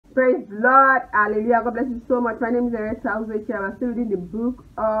Praise the Lord. Hallelujah. God bless you so much. My name is Elias. I'm still reading the book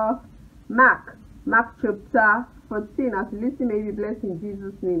of Mark. Mark chapter 14. As you listen, may you be blessed in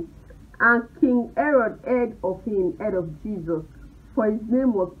Jesus' name. And King Herod heard of him, heard of Jesus, for his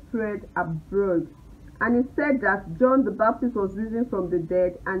name was spread abroad. And he said that John the Baptist was risen from the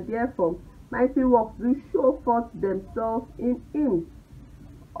dead, and therefore mighty works do show forth themselves in him.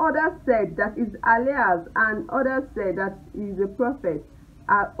 Others said that is Elias, and others said that he is a prophet,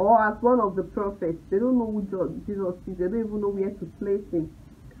 or as one of the prophets. They don't know who Jesus is. They don't even know where to place him.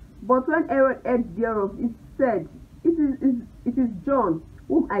 But when Herod heard thereof, he said, It is John,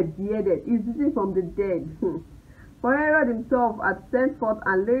 whom I beheaded. He is risen from the dead. For Herod himself had sent forth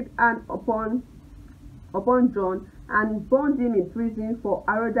and laid hand upon John, and bound him in prison for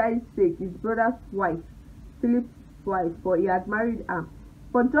Herodias' sake, his brother's wife, Philip's wife, for he had married her.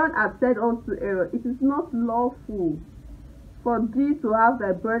 For John had said unto Herod, It is not lawful for thee to have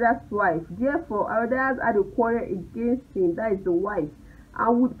thy brother's wife. Therefore Herodias had a quarrel against him, that is the wife,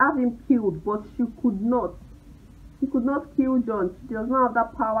 and would have him killed, but she could not. She could not kill John. She does not have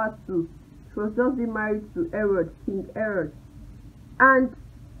that power to. She was just being married to Herod, King Herod. And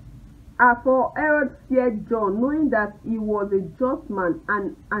for Herod feared John, knowing that he was a just man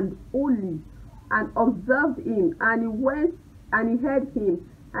and holy, and observed him, and he went and he heard him,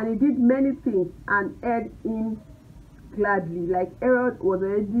 and he did many things, and heard him gladly. Like Herod was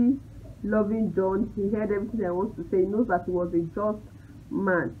already loving John. He heard everything I want to say. He knows that he was a just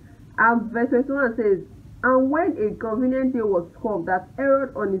man. And verse 21 says, And when a convenient day was come, that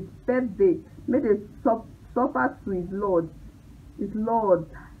Herod on his birthday made a supper to his lords,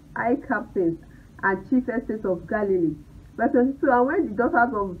 high captains, and chief estates of Galilee. Verse 22, And when the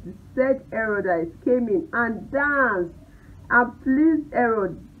daughters of the said Herodias came in and danced, and pleased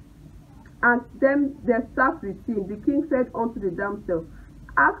Herod, and them they sat with him, the king said unto the damsel,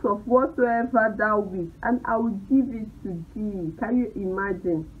 Ask of whatsoever thou wilt, and I will give it to thee. Can you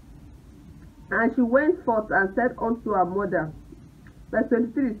imagine? And she went forth and said unto her mother. Verse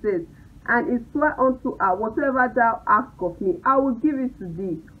 23 says, And he sware unto her, Whatsoever thou ask of me, I will give it to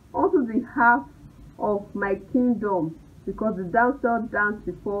thee, unto the half of my kingdom. Because the damsel danced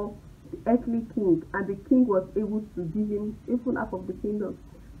before the earthly king, and the king was able to give him even half of the kingdom.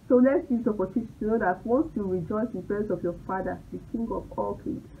 So let's use the opportunity to know that once you rejoice in the presence of your Father, the King of all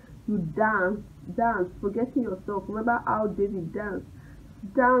kings, you dance, forgetting yourself. Remember how David danced.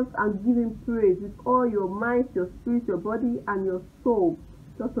 Dance and give him praise with all your mind, your spirit, your body, and your soul,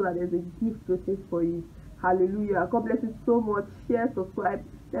 just so that there's a gift waiting for you. Hallelujah. God bless you so much. Share, subscribe,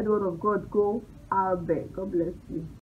 let the word of God go out there. God bless you.